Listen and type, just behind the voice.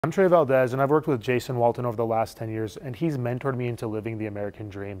I'm Trey Valdez, and I've worked with Jason Walton over the last 10 years, and he's mentored me into living the American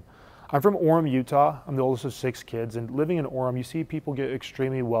dream. I'm from Orem, Utah. I'm the oldest of 6 kids, and living in Orem, you see people get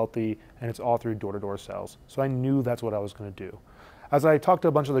extremely wealthy, and it's all through door-to-door sales. So I knew that's what I was going to do. As I talked to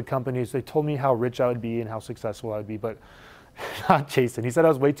a bunch of the companies, they told me how rich I would be and how successful I would be, but not Jason. He said I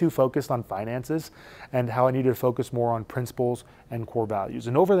was way too focused on finances and how I needed to focus more on principles and core values.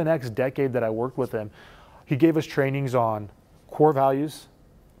 And over the next decade that I worked with him, he gave us trainings on core values,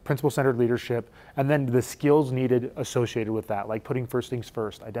 principle-centered leadership, and then the skills needed associated with that, like putting first things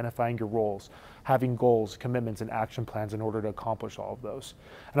first, identifying your roles, having goals, commitments, and action plans in order to accomplish all of those.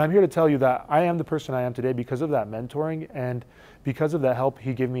 And I'm here to tell you that I am the person I am today because of that mentoring and because of the help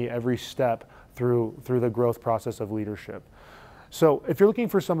he gave me every step through the growth process of leadership. So if you're looking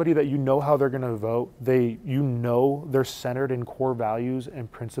for somebody that you know how they're going to vote, they're centered in core values and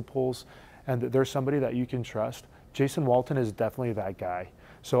principles, and that there's somebody that you can trust, Jason Walton is definitely that guy.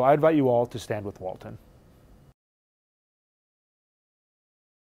 So I invite you all to stand with Walton.